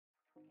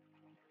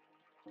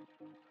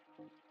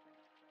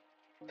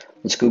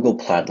Let's Google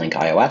Plaid link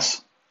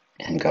iOS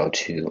and go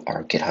to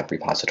our GitHub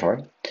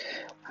repository.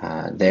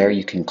 There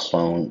you can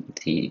clone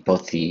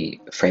both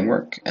the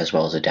framework as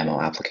well as a demo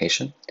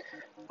application.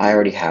 I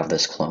already have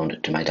this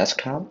cloned to my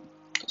desktop,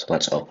 so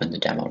let's open the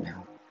demo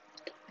now.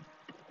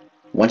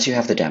 Once you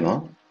have the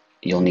demo,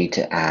 you'll need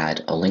to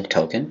add a link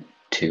token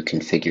to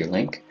configure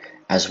link,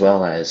 as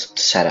well as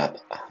set up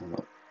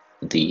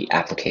the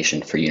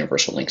application for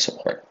universal link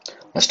support.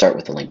 Let's start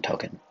with the link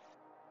token.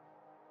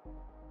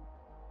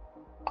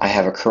 I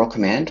have a curl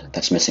command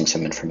that's missing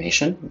some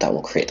information that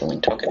will create the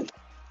link token.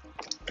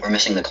 We're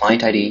missing the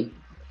client ID,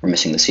 we're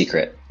missing the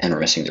secret, and we're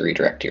missing the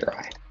redirect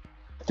URI.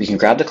 We can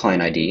grab the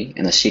client ID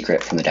and the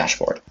secret from the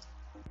dashboard.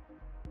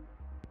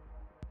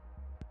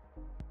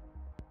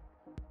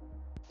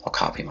 I'll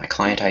copy my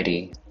client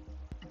ID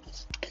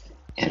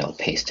and I'll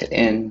paste it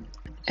in,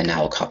 and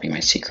now I'll copy my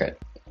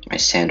secret, my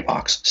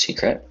sandbox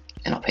secret,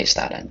 and I'll paste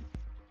that in.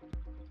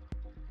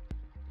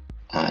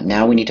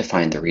 Now we need to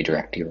find the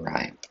redirect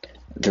URI.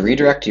 The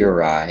redirect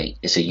URI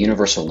is a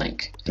universal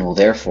link and will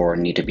therefore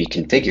need to be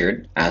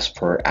configured as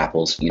per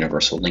Apple's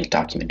universal link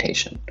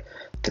documentation.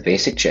 The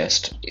basic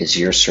gist is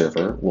your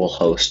server will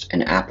host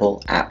an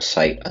Apple App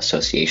Site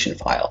Association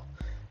file.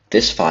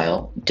 This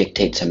file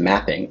dictates a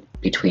mapping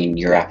between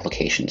your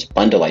application's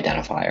bundle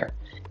identifier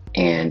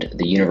and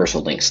the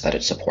universal links that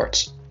it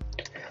supports.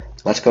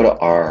 Let's go to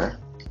our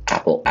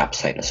Apple App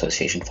Site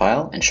Association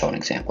file and show an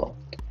example.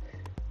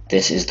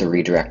 This is the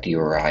redirect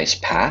URI's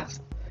path,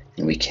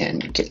 and we can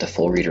get the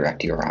full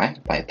redirect URI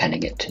by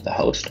appending it to the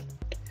host.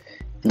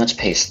 And let's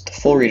paste the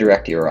full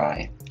redirect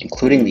URI,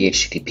 including the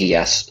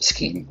HTTPS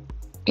scheme,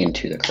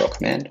 into the curl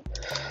command.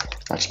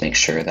 Let's make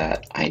sure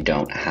that I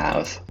don't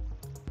have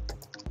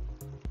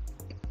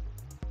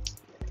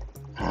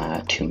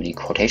too many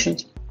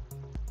quotations.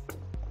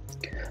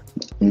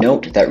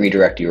 Note that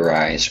redirect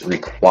URIs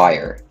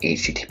require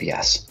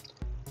HTTPS.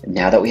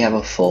 Now that we have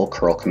a full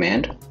curl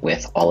command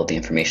with all of the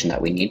information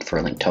that we need for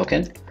a link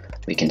token,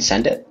 we can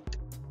send it.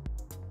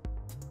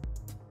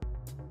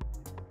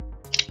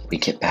 We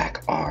get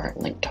back our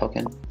link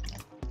token,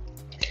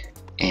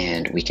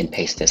 and we can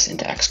paste this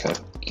into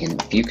Xcode in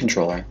view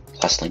controller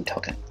plus link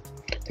token.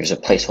 There's a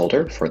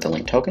placeholder for the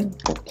link token.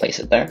 We'll place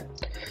it there.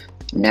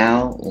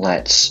 Now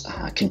let's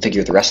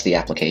configure the rest of the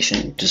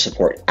application to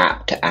support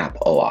app-to-app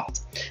OAuth.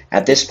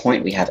 At this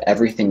point, we have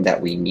everything that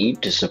we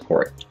need to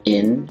support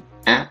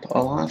in-app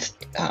OAuth,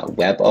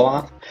 web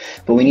OAuth,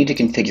 but we need to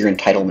configure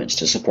entitlements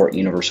to support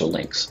universal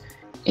links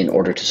in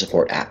order to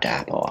support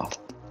app-to-app OAuth.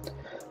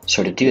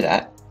 So to do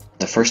that,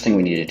 the first thing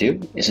we need to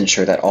do is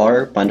ensure that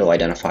our bundle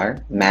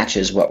identifier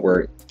matches what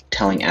we're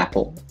telling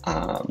Apple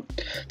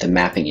the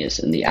mapping is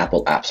in the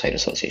Apple App Site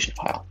Association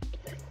file.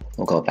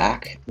 We'll go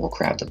back, we'll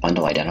grab the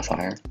bundle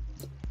identifier,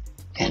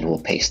 and we'll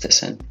paste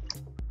this in.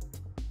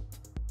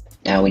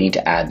 Now we need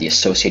to add the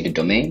associated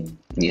domain.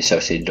 The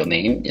associated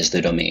domain is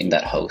the domain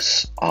that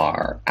hosts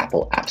our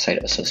Apple App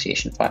Site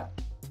Association file.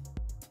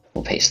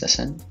 We'll paste this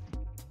in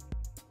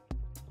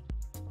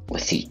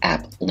with the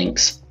app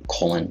links :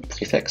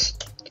 prefix.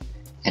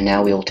 And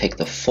now we will take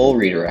the full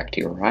redirect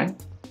URI.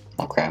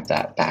 I'll grab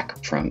that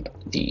back from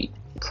the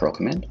curl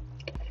command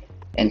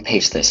and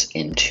paste this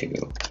into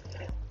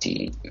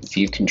the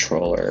view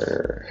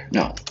controller,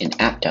 in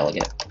app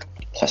delegate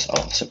plus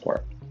OAuth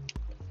support.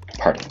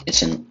 Pardon,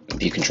 it's in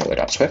view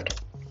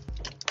controller.swift,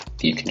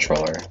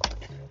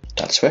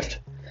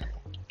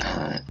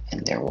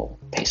 and there we'll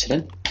paste it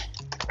in.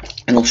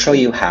 And we'll show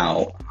you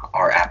how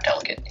our app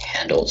delegate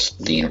handles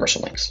the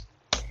universal links.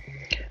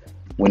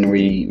 When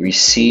we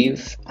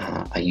receive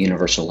a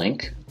universal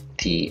link,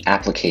 the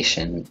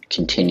application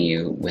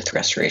continue with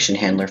restoration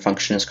handler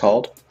function is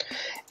called,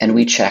 and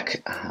we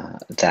check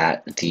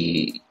that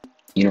the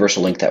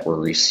universal link that we're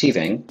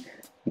receiving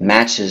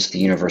matches the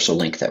universal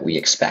link that we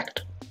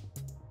expect.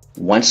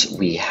 Once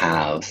we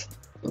have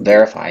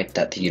verified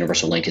that the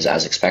universal link is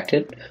as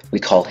expected, we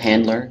call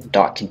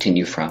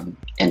handler.continueFrom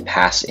and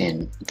pass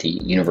in the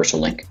universal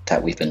link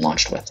that we've been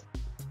launched with.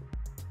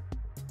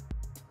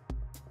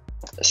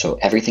 So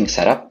everything's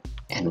set up,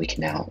 and we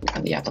can now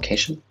run the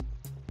application.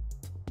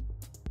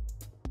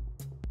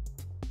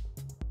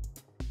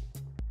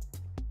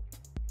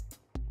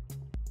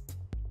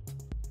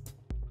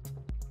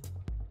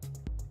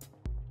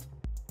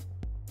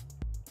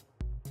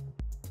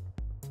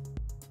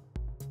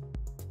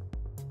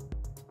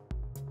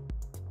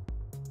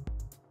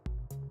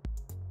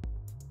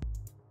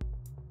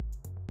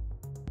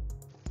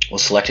 We'll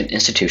select an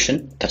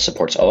institution that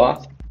supports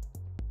OAuth,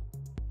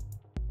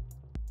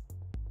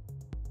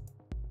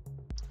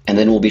 and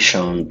then we'll be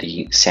shown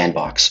the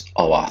sandbox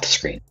OAuth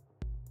screen.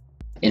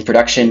 In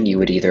production, you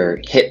would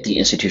either hit the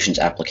institution's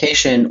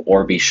application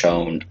or be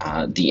shown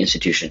the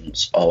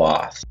institution's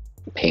OAuth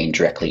pane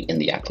directly in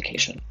the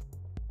application.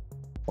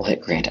 We'll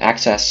hit grant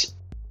access,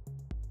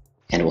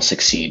 and we'll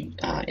succeed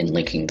in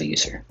linking the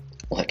user.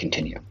 We'll hit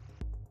continue.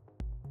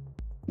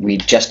 We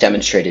just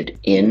demonstrated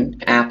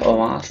in-app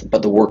OAuth,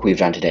 but the work we've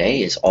done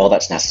today is all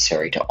that's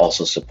necessary to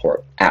also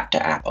support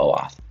app-to-app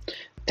OAuth.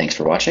 Thanks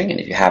for watching, and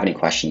if you have any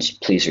questions,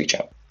 please reach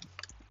out.